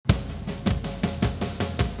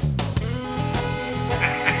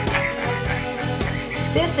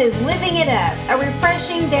This is Living It Up, a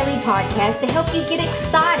refreshing daily podcast to help you get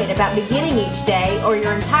excited about beginning each day or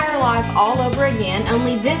your entire life all over again,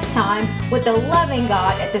 only this time with the loving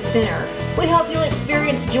God at the center. We hope you'll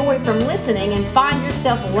experience joy from listening and find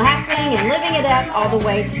yourself laughing and living it up all the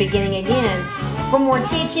way to beginning again. For more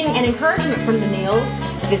teaching and encouragement from the Neils,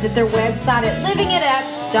 visit their website at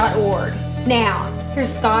livingitup.org. Now,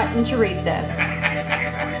 here's Scott and Teresa.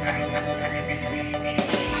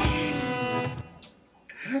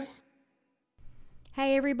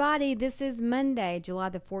 Hey everybody, this is Monday, July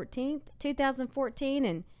the 14th, 2014,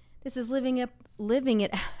 and this is Living It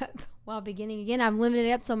Up while beginning again. I'm living it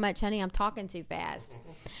up so much, honey, I'm talking too fast.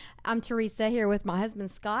 I'm Teresa here with my husband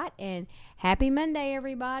Scott, and happy Monday,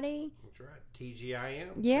 everybody. That's right,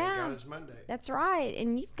 TGIM. Yeah, thank God it's Monday. That's right,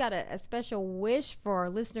 and you've got a special wish for our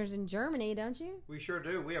listeners in Germany, don't you? We sure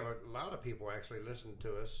do. We have a lot of people actually listen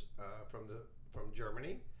to us from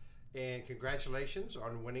Germany, and congratulations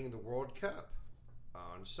on winning the World Cup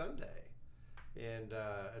on Sunday, and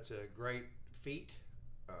it's a great feat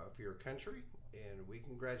for your country, and we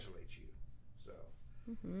congratulate you. So,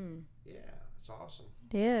 yeah, it's awesome.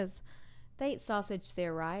 It is. They eat sausage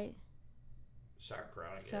there, right?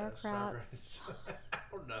 Sauerkraut, I guess. Sauerkraut. I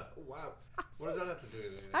don't know. Wow. What does that have to do with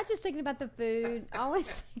anything? I'm just thinking about the food. I always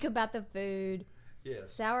think about the food.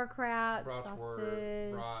 Yes. Sauerkraut, Bratwurst,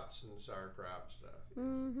 sausage. brats and sauerkraut stuff.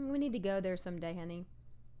 Yes. We need to go there someday, honey.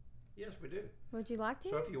 Yes, we do. Would you like to?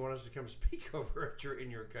 So if you want us to come speak over in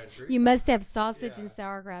your country. You must have sausage Yeah. and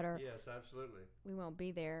sauerkraut, or Yes, absolutely. we won't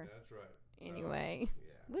be there. That's right. Anyway,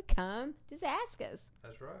 Yeah, we'll come. Just ask us.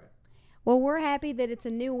 that's right. Well, we're happy that it's a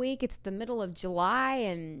new week. It's the middle of July,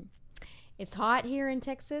 and it's hot here in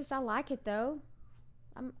Texas. I like it, though.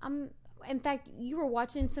 In fact, you were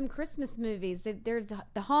watching some Christmas movies. There's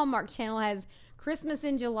the Hallmark Channel has Christmas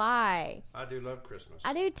in July. I do love Christmas.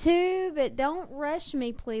 I do too, but don't rush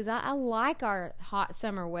me, please. I like our hot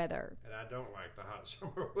summer weather. And I don't like the hot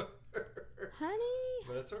summer weather. Honey.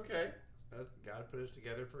 But it's okay. God put us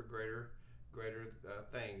together for greater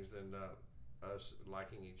things than us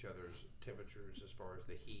liking each other's temperatures as far as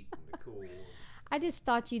the heat and the cool. I just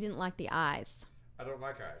thought you didn't like the ice. I don't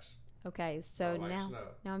like ice. Okay, so I like now snow.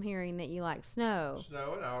 I'm hearing that you like snow.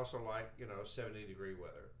 Snow, and I also like 70-degree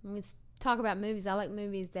weather. Let's talk about movies. I like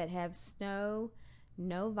movies that have snow,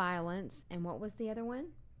 no violence, and what was the other one?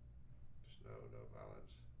 Snow, no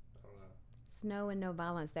violence. I don't know. Snow and no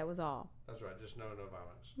violence. That was all. That's right. Just snow, no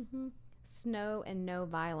violence. Mm-hmm. Snow and no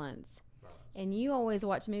violence. Violence. And you always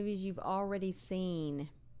watch movies you've already seen.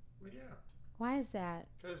 Well, yeah. Why is that?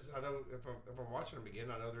 Because I know if I'm watching them again,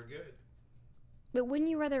 I know they're good. But wouldn't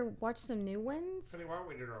you rather watch some new ones? Honey, why are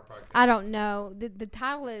we doing our podcast? I don't know. The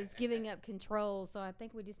title is Giving Up Control, so I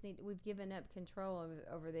think we've given up control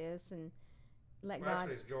over this and let Well, God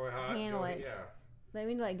actually, it's going hot. handle it. Yeah.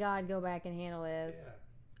 Let God go back and handle this.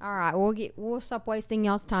 Yeah. All right, we'll stop wasting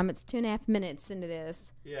y'all's time. It's 2.5 minutes into this.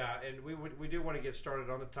 Yeah, and we do want to get started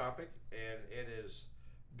on the topic, and it is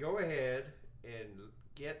go ahead and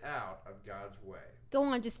get out of God's way. Go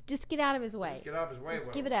on, just get out of His way. Just get out of His way.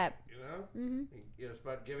 Just give it up. Mm-hmm. It's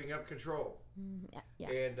about giving up control. Yeah.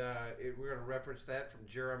 And we're going to reference that from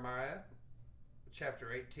Jeremiah,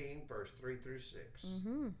 chapter 18, verse 3 through 6.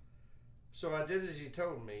 Mm-hmm. So I did as he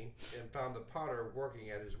told me, and found the potter working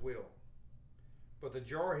at his will. But the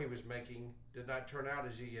jar he was making did not turn out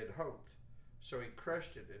as he had hoped. So he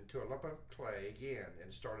crushed it into a lump of clay again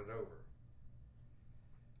and started over.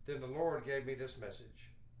 Then the Lord gave me this message.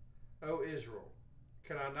 O Israel,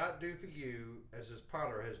 can I not do for you as this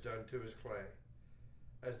potter has done to his clay?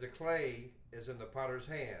 As the clay is in the potter's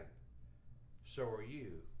hand, so are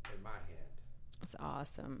you in my hand. It's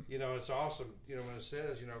awesome. It's awesome, when it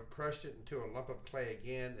says, crushed it into a lump of clay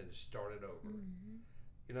again and started over.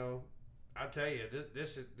 Mm-hmm. I tell you,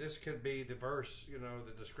 this could be the verse,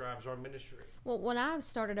 that describes our ministry. Well, when I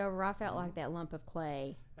started over, I felt like that lump of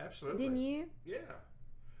clay. Absolutely. Didn't you? Yeah.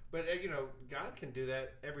 But, God can do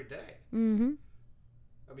that every day. Mm-hmm.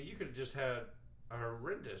 I mean, you could have just had a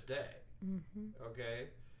horrendous day. Mm-hmm. Okay?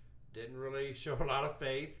 Didn't really show a lot of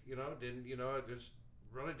faith, just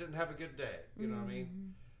really didn't have a good day. You know what I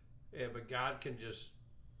mean? Yeah, but God can just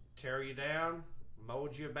tear you down,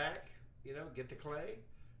 mold you back, get the clay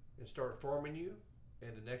and start forming you.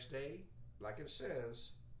 And the next day, like it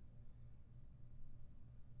says,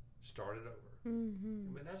 start it over.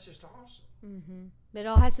 Mm-hmm. I mean, that's just awesome. Mm-hmm. But it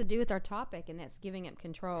all has to do with our topic, and that's giving up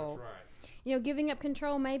control. That's right. Giving up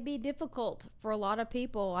control may be difficult for a lot of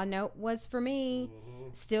people. I know it was for me. Mm-hmm.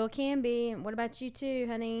 Still can be. What about you too,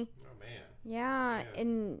 honey? Oh, man. Yeah.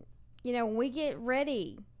 And, when we get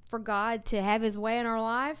ready for God to have His way in our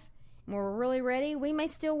life, when we're really ready, we may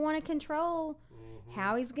still want to control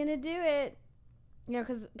how he's going to do it. You know,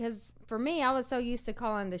 because for me, I was so used to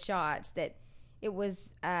calling the shots that it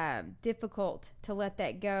was difficult to let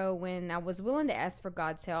that go when I was willing to ask for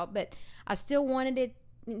God's help, but I still wanted it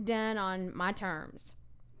done on my terms.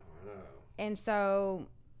 And so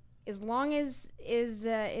as long as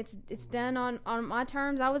it's done on my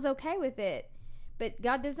terms, I was okay with it. But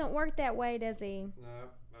God doesn't work that way, does he? No.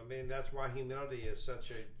 I mean, that's why humility is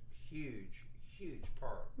such a huge, huge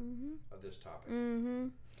part of this topic. Mm-hmm.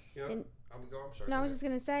 You know, I'm sorry. No, I was just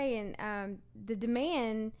going to say, and the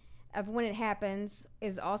demand of when it happens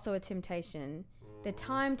is also a temptation. The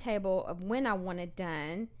timetable of when I want it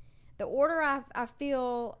done, the order I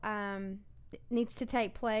feel needs to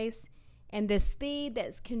take place, and the speed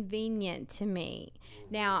that's convenient to me.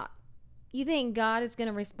 Now, you think God is going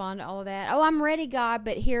to respond to all of that? Oh, I'm ready, God,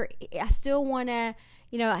 but here, I still want to,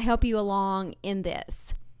 help you along in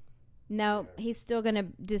this. No, he's still going to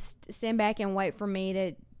just stand back and wait for me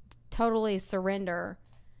to totally surrender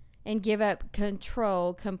and give up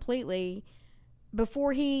control completely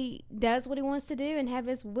before he does what he wants to do and have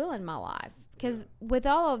his will in my life. Because with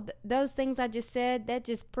all of those things I just said, that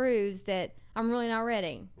just proves that I'm really not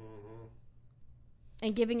ready.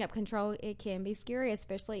 And giving up control, it can be scary,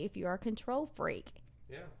 especially if you are a control freak.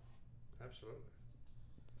 Yeah, absolutely.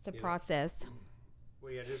 It's a process.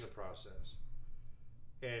 Well, yeah, it is a process.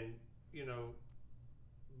 And,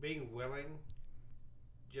 being willing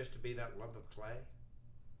just to be that lump of clay,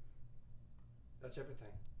 that's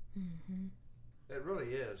everything. It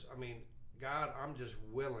really is. I mean, God, I'm just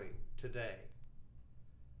willing today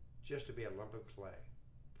just to be a lump of clay.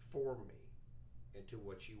 Form me into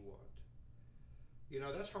what you want.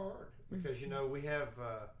 That's hard because, we have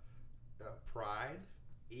pride,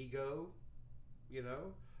 ego,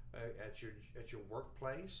 at your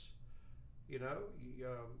workplace, you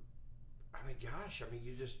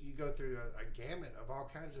go through a gamut of all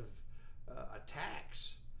kinds of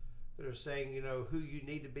attacks that are saying, who you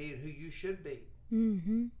need to be and who you should be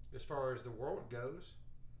as far as the world goes.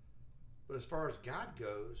 But as far as God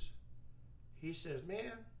goes, he says,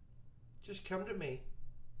 man, just come to me.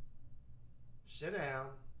 Sit down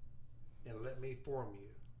and let me form you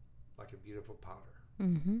like a beautiful potter.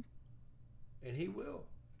 And he will.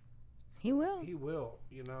 He will. He will,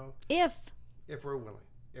 If we're willing.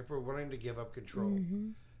 If we're willing to give up control.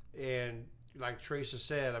 And like Teresa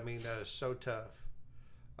said, that is so tough.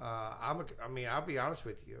 I'll be honest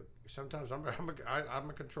with you. Sometimes I'm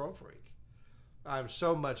a control freak. I'm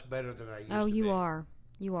so much better than I used to be. Oh, you are.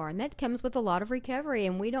 You are. And that comes with a lot of recovery,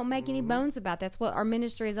 and we don't make any bones about that. That's what our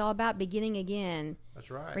ministry is all about, beginning again.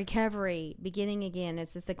 That's right. Recovery, beginning again.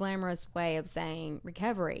 It's just a glamorous way of saying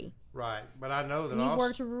recovery. Right. But I know that you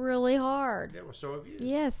worked really hard. Yeah, well, so have you.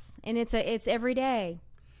 Yes, and it's every day.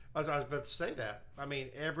 I was about to say that.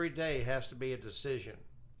 Every day has to be a decision.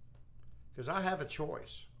 Because I have a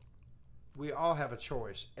choice. We all have a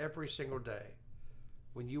choice every single day.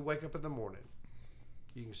 When you wake up in the morning,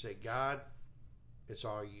 you can say, God, it's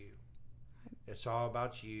all you. It's all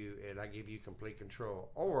about you, and I give you complete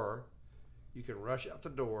control. Or you can rush out the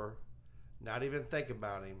door, not even think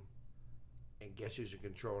about him, and guess who's in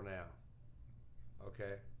control now?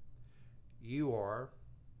 Okay? You are,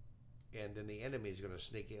 and then the enemy is going to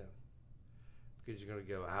sneak in. Because you're going to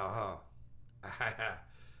go,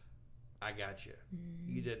 I got you.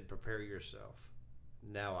 You didn't prepare yourself.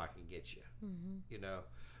 Now I can get you.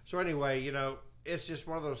 So anyway, it's just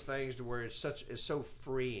one of those things to where it's so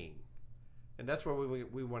freeing. And that's what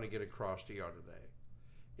we want to get across to y'all today.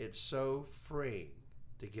 It's so freeing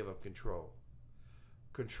to give up control.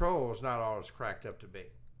 Control is not all it's cracked up to be.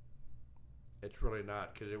 It's really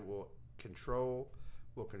not, because will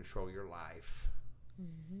control your life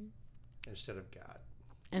instead of God.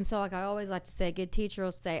 And so, like I always like to say, a good teacher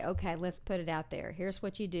will say, okay, let's put it out there. Here's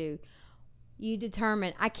what you do. You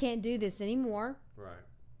determine, I can't do this anymore. Right.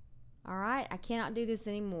 All right? I cannot do this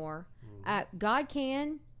anymore. God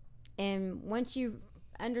can. And once you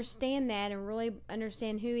understand that and really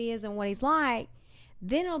understand who he is and what he's like,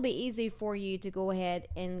 then it'll be easy for you to go ahead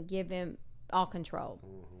and give him all control.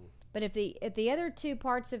 But if the other two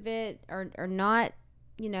parts of it are not,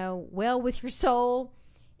 well with your soul,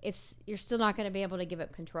 you're still not going to be able to give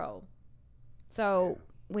up control. So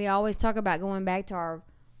we always talk about going back to our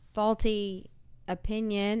faulty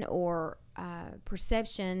opinion or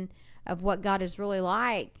perception of what God is really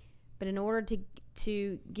like. But in order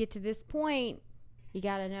to get to this point, you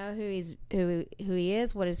got to know who he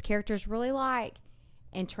is, what his character is really like,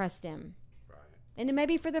 and trust him. Right. And it may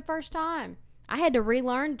be for the first time. I had to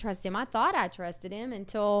relearn to trust him. I thought I trusted him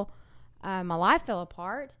until my life fell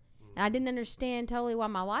apart. And And I didn't understand totally why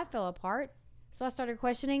my life fell apart. So I started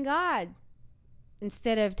questioning God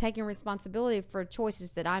instead of taking responsibility for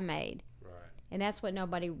choices that I made. Right. And that's what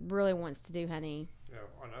nobody really wants to do, honey. Yeah,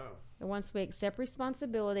 I know. And once we accept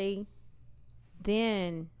responsibility,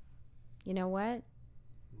 then, you know what?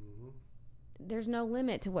 Mm-hmm. There's no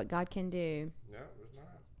limit to what God can do. No, there's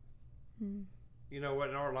not. Mm. You know what?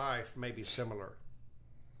 In our life may be similar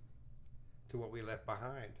to what we left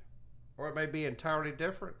behind. Or it may be entirely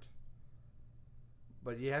different.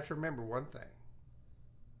 But you have to remember one thing.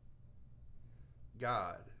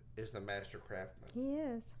 God is the master craftsman. He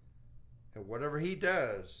is. And whatever he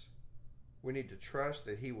does, we need to trust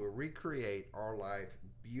that he will recreate our life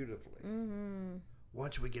beautifully. Mm-hmm.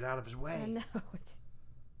 Once we get out of his way. I know.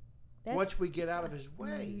 Once we get out of his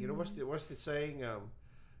way. Mm-hmm. You know, what's the saying?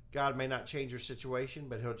 God may not change your situation,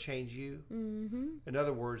 but he'll change you. Mm-hmm. In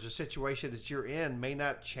other words, the situation that you're in may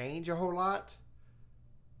not change a whole lot,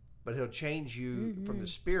 but he'll change you from the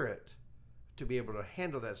spirit to be able to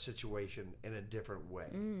handle that situation in a different way.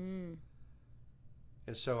 Mm-hmm.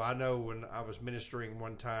 And so I know when I was ministering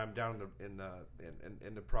one time down in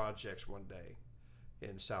the projects one day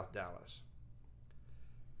in South Dallas,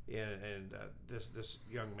 and this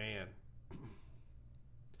young man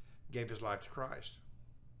gave his life to Christ.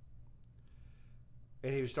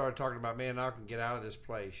 And he started talking about, man, I can get out of this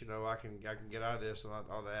place. You know, I can get out of this and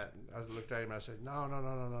all that. And I looked at him and I said,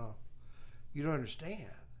 no. You don't understand.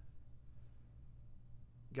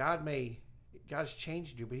 God's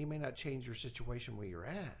changed you, but he may not change your situation where you're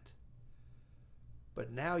at.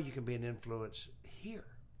 But now you can be an influence here.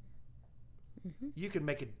 Mm-hmm. You can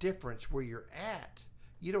make a difference where you're at.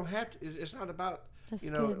 You don't have to. It's not about. That's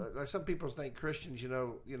good. Like some people think Christians, think,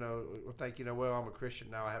 well, I'm a Christian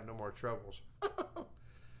now, I have no more troubles.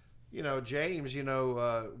 James,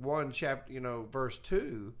 1 chapter, verse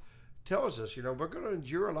 2 tells us, we're going to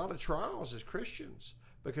endure a lot of trials as Christians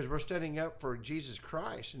because we're standing up for Jesus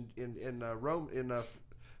Christ. In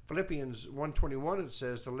Philippians 1:21, it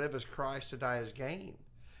says to live as Christ, to die as gain.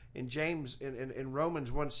 In Romans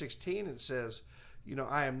 1:16, it says,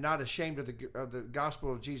 I am not ashamed of the gospel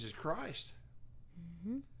of Jesus Christ.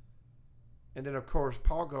 Mm-hmm. And then, of course,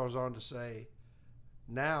 Paul goes on to say,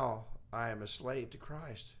 now I am a slave to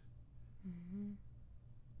Christ. Mm-hmm.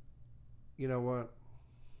 You know what?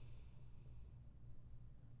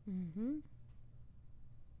 Mm-hmm.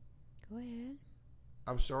 Go ahead.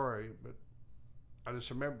 I'm sorry, but I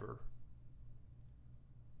just remember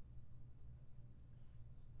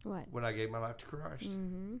what? When I gave my life to Christ.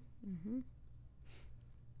 Mm-hmm. Mm-hmm.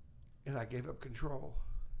 And I gave up control.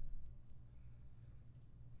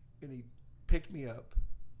 And he picked me up.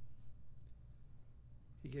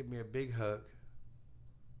 He gave me a big hug.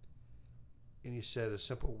 And he said a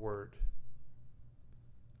simple word.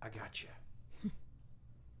 I got you.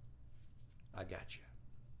 I got you.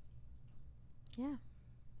 Yeah.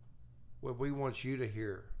 Well, we want you to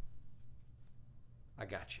hear, I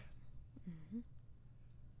got you. Mm-hmm.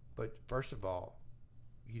 But first of all,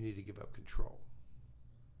 you need to give up control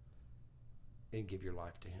and give your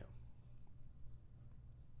life to him.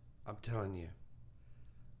 I'm telling you,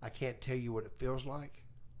 I can't tell you what it feels like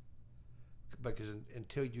because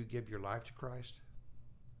until you give your life to Christ,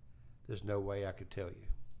 there's no way I could tell you.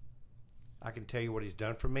 I can tell you what he's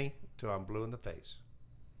done for me till I'm blue in the face.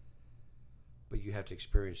 But you have to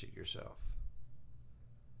experience it yourself.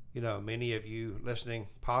 Many of you listening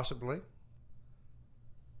possibly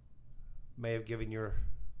may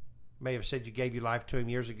have said you gave your life to him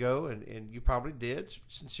years ago, and you probably did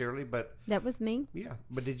sincerely, but that was me. Yeah,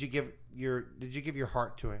 but did you give your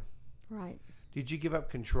heart to him? Right. Did you give up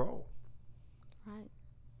control? Right.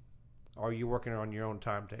 Or are you working on your own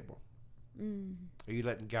timetable? Mm. Are you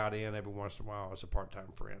letting God in every once in a while as a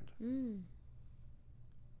part-time friend? Mm.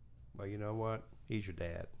 Well, you know what? He's your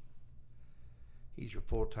dad. He's your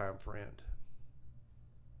full-time friend.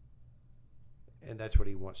 And that's what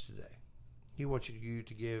he wants today. He wants you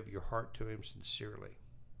to give your heart to him sincerely.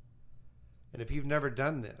 And if you've never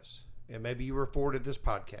done this, and maybe you were forwarded this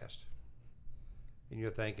podcast, and you're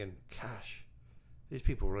thinking, gosh, these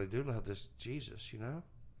people really do love this Jesus,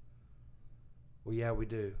 Well, yeah, we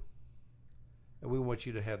do. And we want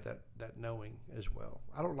you to have that knowing as well.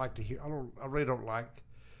 I really don't like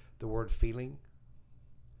the word feeling.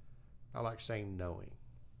 I like saying knowing.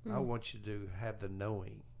 I want you to have the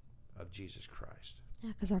knowing of Jesus Christ.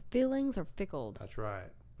 Yeah, because our feelings are fickle. That's right,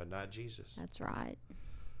 but not Jesus. That's right.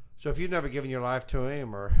 So if you've never given your life to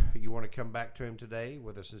him, or you want to come back to him today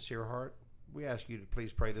with a sincere heart, we ask you to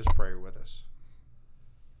please pray this prayer with us.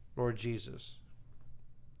 Lord Jesus,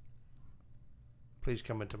 please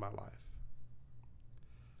come into my life.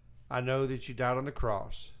 I know that you died on the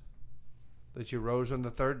cross that you rose on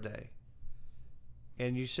the third day.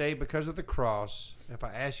 And you say, because of the cross, if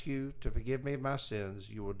I ask you to forgive me of my sins,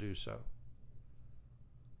 you will do so.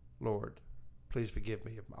 Lord, please forgive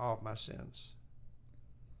me of all of my sins.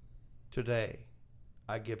 Today,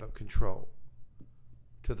 I give up control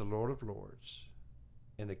to the Lord of Lords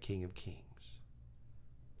and the King of Kings.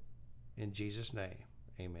 In Jesus' name,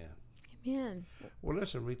 amen. Amen. Well,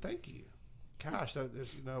 listen, we thank you. Gosh,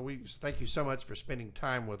 we thank you so much for spending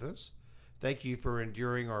time with us. Thank you for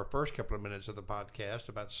enduring our first couple of minutes of the podcast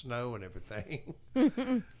about snow and everything.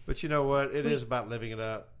 But you know what? It is about living it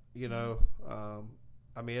up. You know,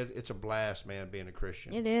 I mean, it's a blast, man, being a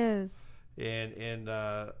Christian. It is. And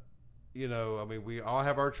you know, I mean, we all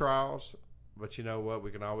have our trials, but you know what?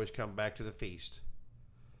 We can always come back to the feast.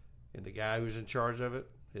 And the guy who's in charge of it,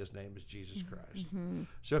 his name is Jesus Christ. Mm-hmm.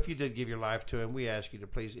 So if you did give your life to him, we ask you to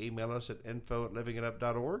please email us at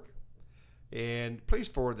info@livingitup.org. And please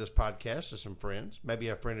forward this podcast to some friends. Maybe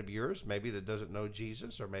a friend of yours, maybe that doesn't know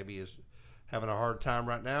Jesus, or maybe is having a hard time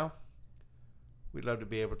right now. We'd love to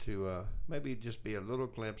be able to maybe just be a little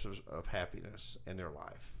glimpse of happiness in their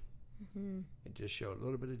life. Mm-hmm. And just show a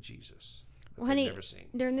little bit of Jesus that they've never seen.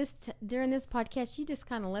 During this podcast, you just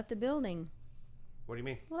kind of left the building. What do you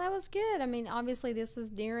mean? Well, that was good. I mean, obviously, this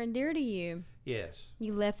is near and dear to you. Yes.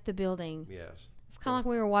 You left the building. Yes. It's kind of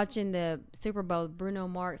like we were watching the Super Bowl. Bruno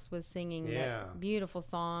Mars was singing that beautiful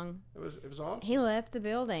song. It was awesome. He left the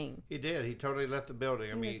building. He did. He totally left the building.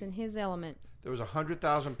 He was in his element. There was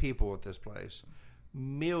 100,000 people at this place.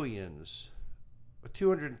 Millions,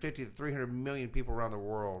 250 to 300 million people around the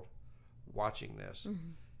world watching this.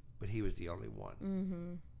 Mm-hmm. But he was the only one.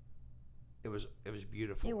 Mm-hmm. It was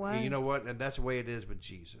beautiful. It was. And you know what? And that's the way it is with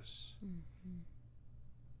Jesus. Mm-hmm.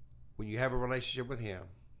 When you have a relationship with him,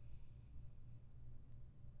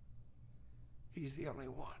 he's the only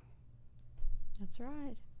one. That's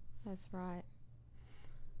right. That's right.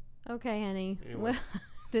 Okay, honey. Anyway. Well,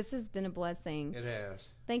 this has been a blessing. It has.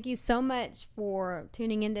 Thank you so much for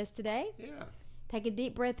tuning in to us today. Yeah. Take a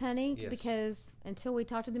deep breath, honey, yes. Because until we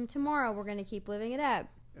talk to them tomorrow, we're going to keep living it up.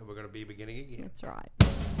 And we're going to be beginning again. That's right.